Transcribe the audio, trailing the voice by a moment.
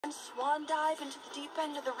And swan dive into the deep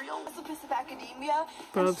end of the real precipice of academia.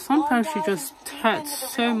 Bro, sometimes she just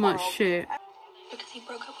chats so much shit. Because he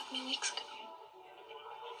broke up with me weeks ago.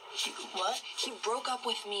 What? He broke up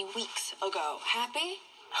with me weeks ago. Happy?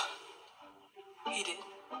 He did.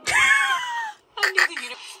 I knew that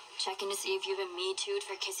you'd... Checking to see if you've been Me Too'd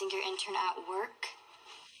for kissing your intern at work.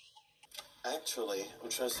 Actually, I'm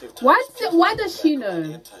trying to see if Why does she know?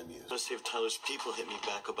 I'm trying to see if Tyler's people hit me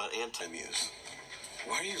back about anti-muse.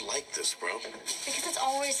 Why are you like this, bro? Because it's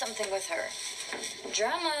always something with her.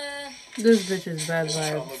 Drama. This bitch is bad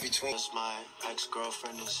Drama vibes. between us, my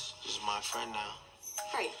ex-girlfriend is my friend now.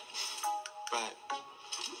 Right. Right.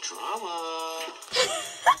 Drama.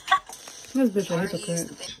 This bitch a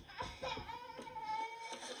hypocrite.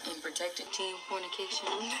 Unprotected team fornication.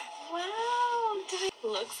 Wow.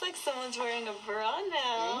 Looks like someone's wearing a bra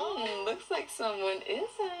now. Looks like someone isn't.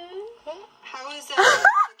 How is that?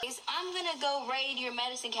 I'm gonna go raid your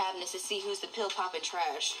medicine cabinets to see who's the pill popping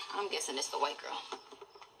trash. I'm guessing it's the white girl.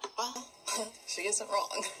 Well, she isn't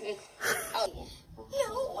wrong. Oh.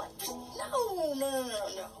 No.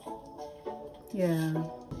 Yeah.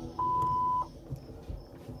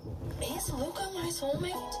 Is Luca my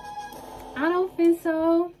soulmate? I don't think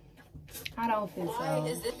so. I don't think Why so.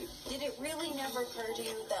 is it? Did it really never occur to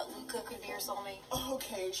you that Luca could be your soulmate?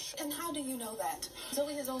 Okay, and how do you know that?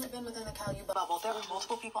 Zoey has only been within the Caillou bubble. There are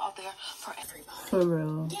multiple people out there for everybody. For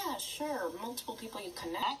real. Yeah, sure, multiple people you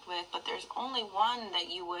connect with, but there's only one that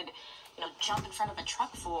you would, jump in front of a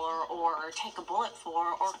truck for, or take a bullet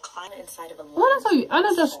for, or climb inside of a. What I tell you?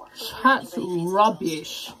 Anna just chats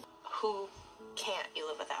rubbish. Who can't you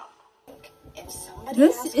live without?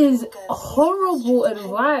 This is horrible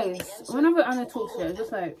advice. Whenever Anna talks shit, I'm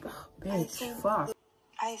just like, oh, bitch, fuck.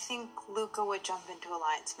 I think Luca would jump into a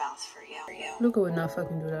lion's mouth for you. Luca would not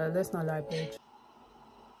fucking do that. Let's not lie, bitch.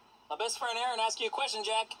 My best friend Aaron asked you a question,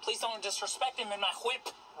 Jack. Please don't disrespect him in my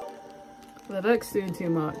whip. Rebecca's doing too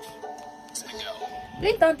much.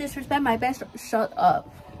 Please don't disrespect my best. Shut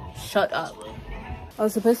up. Shut up. I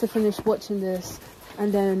was supposed to finish watching this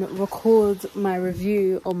and then record my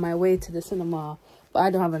review on my way to the cinema, but I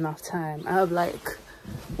don't have enough time. I have like,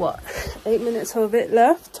 what, 8 minutes of it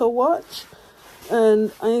left to watch,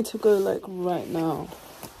 and I need to go like right now.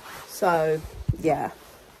 So yeah,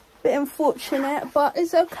 bit unfortunate, but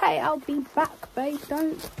it's okay. I'll be back, babe.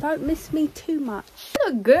 Don't miss me too much.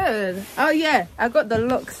 You look good. Oh yeah, I got the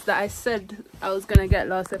looks that I said I was gonna get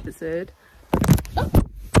last episode.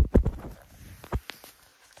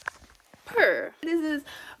 This is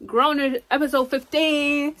Grown episode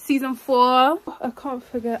 15, season 4. I can't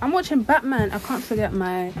forget. I'm watching Batman. I can't forget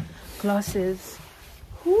my glasses.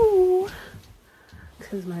 Ooh,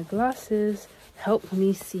 because my glasses help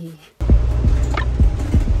me see.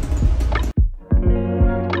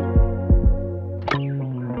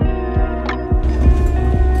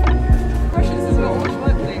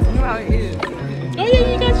 Oh yeah,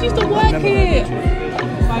 you guys used to work here.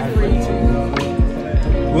 532.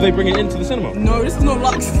 Will they bring it into the cinema? No, this is not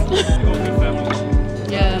Lux.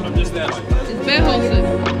 Yeah. I'm just there like that. It's very wholesome.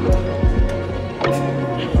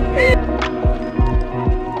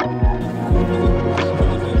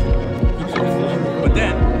 But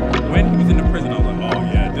then, when he was in the prison, I was like, oh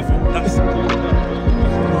yeah, that's...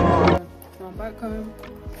 So I'm back home.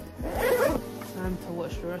 Time to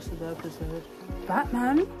watch the rest of the episode.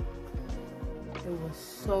 Batman. It was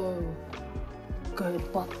so good.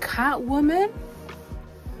 But Catwoman?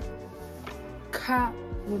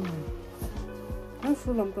 Catwoman. That's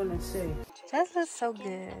all I'm gonna say. That looks so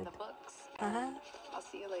good. The books. Uh-huh. I'll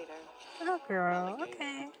see you later. Oh, girl.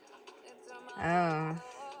 Okay. Oh.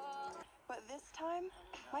 But this time,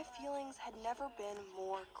 my feelings had never been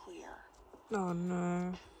more clear. Oh,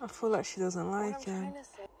 no. I feel like she doesn't What like I'm him. trying to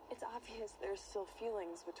say, it's obvious there's still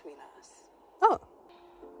feelings between us. Oh.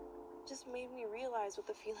 Just made me realize what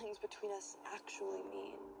the feelings between us actually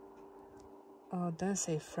mean. Oh, don't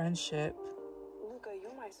say friendship. Luca,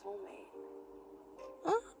 you're my soulmate.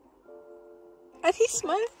 Huh? And he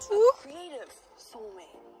smiled too? Creative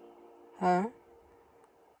soulmate. Huh?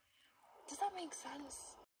 Does that make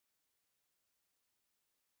sense?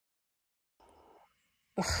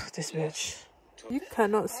 Ugh, this bitch. You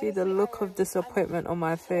cannot see the look of disappointment on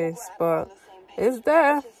my face, but it's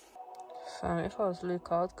there. Fam, if I was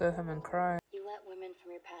Luke, I'd go home and cry. You let women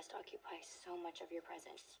from your past occupy so much of your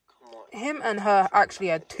presence. Him and her actually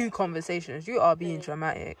had 2 conversations. You are being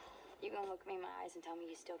dramatic. You gonna look me in my eyes and tell me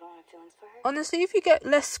you still don't have feelings for her? Honestly, if you get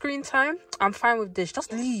less screen time, I'm fine with this.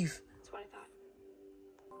 Just leave. That's what I thought.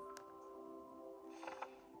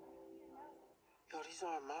 Yo, these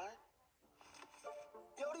aren't mine.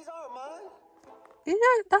 Yo, these aren't mine. You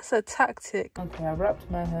know, that's a tactic. Okay, I wrapped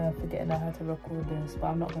my hair forgetting I had to record this, but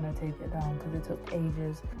I'm not going to take it down because it took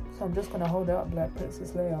ages. So I'm just going to hold it up like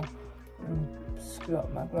Princess Leia and screw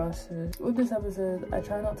up my glasses. With this episode, I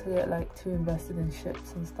try not to get like too invested in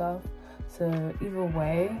ships and stuff. So either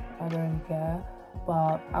way, I don't really care.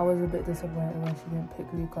 But I was a bit disappointed when she didn't pick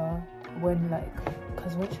Luca.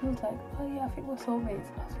 Because when she was like, oh yeah, I think we're soulmates.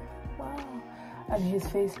 I was like, wow. And his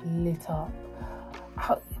face lit up.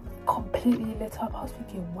 Completely lit up. I was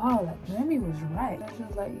thinking, wow, like Naomi was right. And she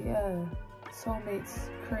was like, yeah, soulmates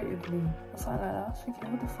creatively or something like that. I was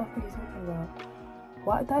thinking, what the fuck are you talking about?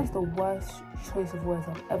 Why? That is the worst choice of words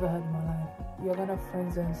I've ever heard in my life. You're gonna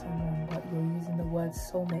friend zone someone, but you're using the word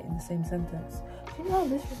soulmate in the same sentence. Do you know how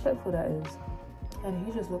disrespectful that is? And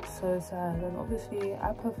he just looks so sad. And obviously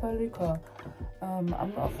I prefer Luca. I'm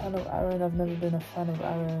not a fan of Aaron. I've never been a fan of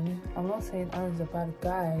Aaron. I'm not saying Aaron's a bad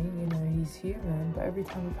guy, you know, he's human, but every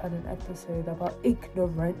time we've had an episode about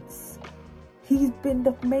ignorance, he's been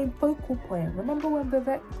the main focal point. Remember when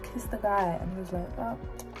Vivek kissed the guy and he was like, oh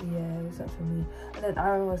yeah, it was that for me, and then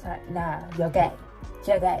Aaron was like, nah, you're gay,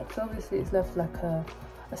 you're gay. So obviously it's left like a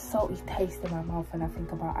salty taste in my mouth when I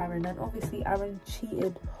think about Aaron. And obviously Aaron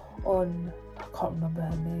cheated on, I can't remember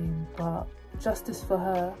her name, but justice for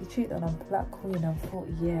her. He cheated on a black queen and thought,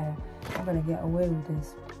 yeah, I'm gonna get away with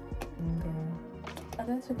this. And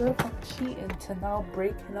then to go from cheating to now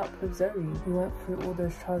breaking up with Zoey, he went through all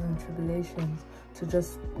those trials and tribulations to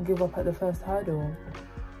just give up at the first hurdle.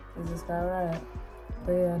 Is this guy right?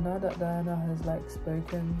 But yeah, now that Diana has like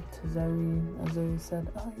spoken to Zoey, and Zoey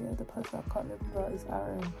said, oh yeah, the person I can't live without is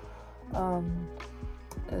Aaron.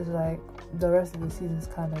 It's like the rest of the season's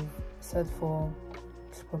kind of said for.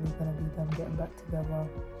 It's probably gonna be them getting back together.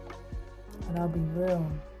 And I'll be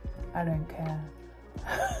real, I don't care.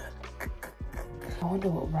 I wonder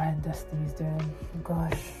what Ryan Destiny's doing.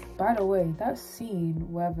 Gosh. By the way, that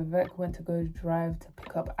scene where Vivek went to go drive to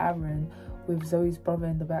pick up Aaron with Zoe's brother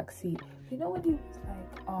in the back seat. You know when he was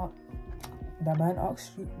like, oh, the man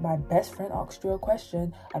asked you, my best friend asked you a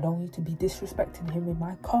question. I don't want you to be disrespecting him in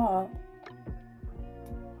my car.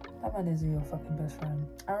 That man isn't your fucking best friend.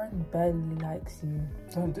 Aaron barely likes you.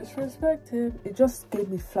 Don't disrespect him. It just gave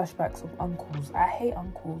me flashbacks of uncles. I hate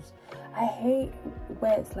uncles. I hate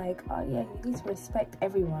where it's like, oh yeah, you need to respect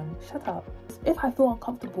everyone. Shut up. If I feel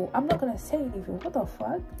uncomfortable, I'm not gonna say anything. What the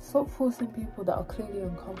fuck? Stop forcing people that are clearly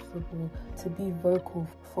uncomfortable to be vocal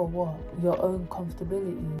for what? Your own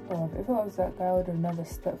comfortability. Oh, if I was that guy, I would have never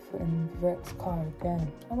stepped foot in Vivek's car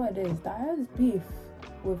again. Oh my days, Diane's beef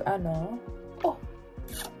with Anna. Oh.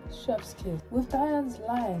 Chef's kiss. With Diane's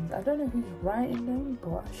lines, I don't know who's writing them,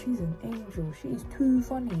 but she's an angel. She is too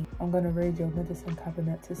funny. I'm gonna raid your medicine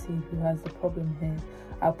cabinet to see who has the problem here.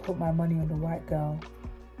 I'll put my money on the white girl.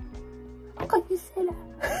 How can you say that?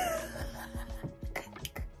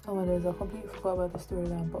 Oh my days, I completely forgot about the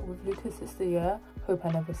storyline, but with Lucas' sister, yeah, hope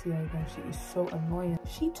I never see her again. She is so annoying.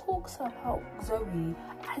 She talks about Zoey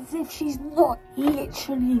as if she's not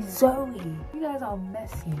literally Zoey. You guys are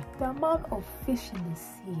messy. The amount of fish in the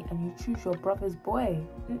sea and you choose your brother's boy.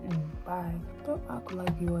 Bye. Don't act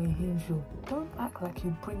like you're a angel. Don't act like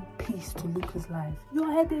you bring peace to Lucas' life. You're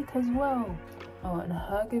a headache as well. Oh, and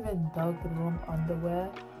her giving Doug the wrong underwear.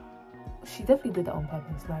 She definitely did that on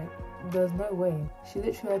purpose. Like, there's no way. She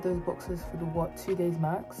literally had those boxes for the what, 2 days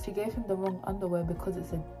max. She gave him the wrong underwear because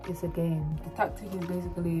it's a game. The tactic is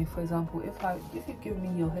basically, for example, if you give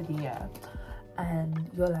me your hoodie, yeah,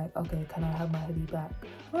 and you're like, okay, can I have my hoodie back?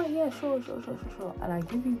 Right, yeah, sure. And I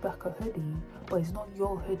give you back a hoodie, but it's not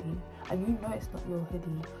your hoodie, and you know it's not your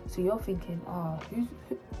hoodie, so you're thinking,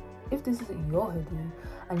 if this isn't your hoodie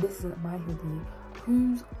and this isn't my hoodie,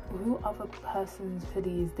 who other person's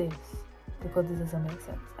hoodie is this? Because this doesn't make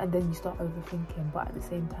sense. And then you start overthinking, but at the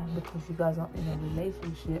same time, because you guys aren't in a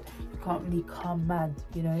relationship, you can't really calm mad,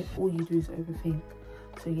 you know? All you do is overthink.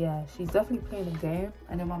 So yeah, she's definitely playing a game,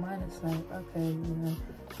 and in my mind it's like, okay, you know,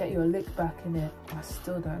 get your lick back in it. I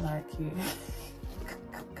still don't like you.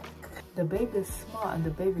 The babe is smart and the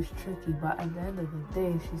babe is tricky, but at the end of the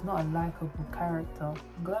day, she's not a likable character.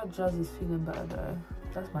 I'm glad Jazz is feeling better though.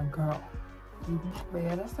 That's my girl. But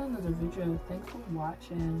yeah, that's the end of the video. Thanks for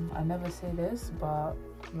watching. I never say this, but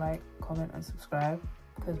like, comment and subscribe,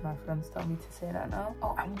 because my friends tell me to say that now.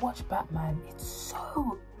 Oh, and watch Batman. It's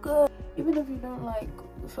so good. Even if you don't like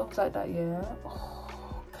films like that, yeah.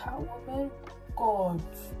 Oh, Catwoman, God.